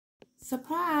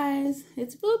Surprise!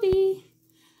 It's Booby.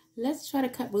 Let's try to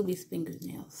cut Booby's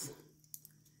fingernails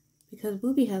because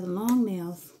Booby has long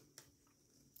nails.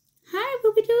 Hi,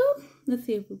 Booby Doo. Let's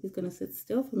see if Booby's gonna sit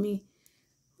still for me.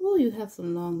 Oh, you have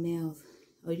some long nails.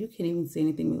 Oh, you can't even see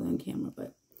anything really on camera,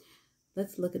 but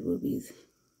let's look at Booby's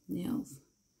nails.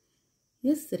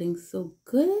 You're sitting so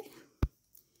good.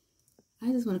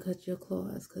 I just want to cut your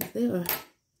claws because they are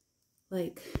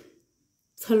like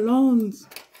talons.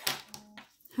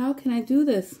 How can I do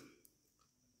this?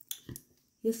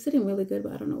 You're sitting really good,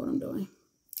 but I don't know what I'm doing.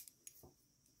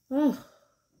 Oh,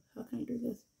 how can I do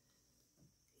this?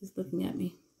 He's looking at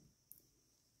me.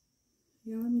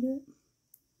 You gonna let me do it?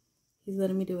 He's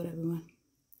letting me do it, everyone.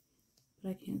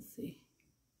 But I can't see.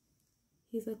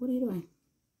 He's like, what are you doing?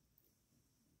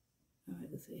 All right,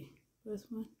 let's see. First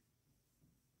one.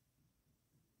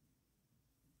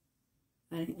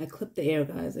 I clipped the air,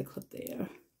 guys. I clipped the air.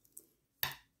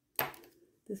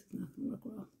 This is not going to work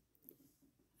well.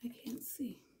 I can't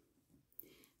see.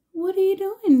 What are you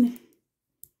doing?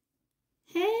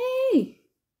 Hey!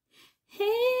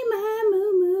 Hey, my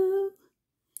moo-moo.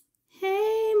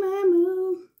 Hey, my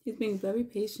moo. He's being very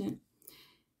patient.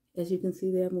 As you can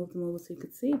see there, I moved him over so you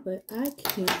could see, but I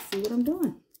can't see what I'm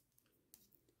doing.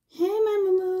 Hey, my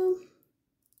moo-moo.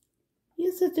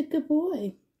 You're such a good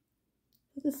boy.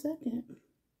 Just a second.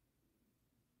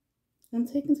 I'm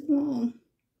taking too long.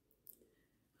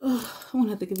 Oh, I want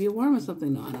to have to give you a worm or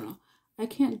something. No, I don't know. I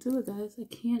can't do it, guys. I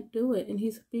can't do it. And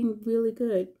he's being really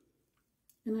good.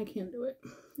 And I can't do it.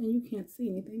 And you can't see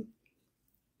anything.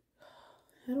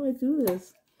 How do I do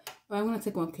this? All right, I'm going to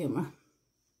take him off camera.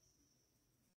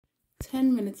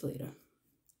 10 minutes later.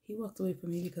 He walked away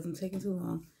from me because I'm taking too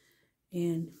long.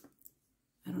 And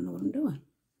I don't know what I'm doing.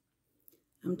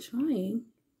 I'm trying.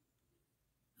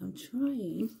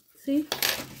 See?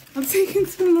 I'm taking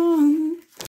too long.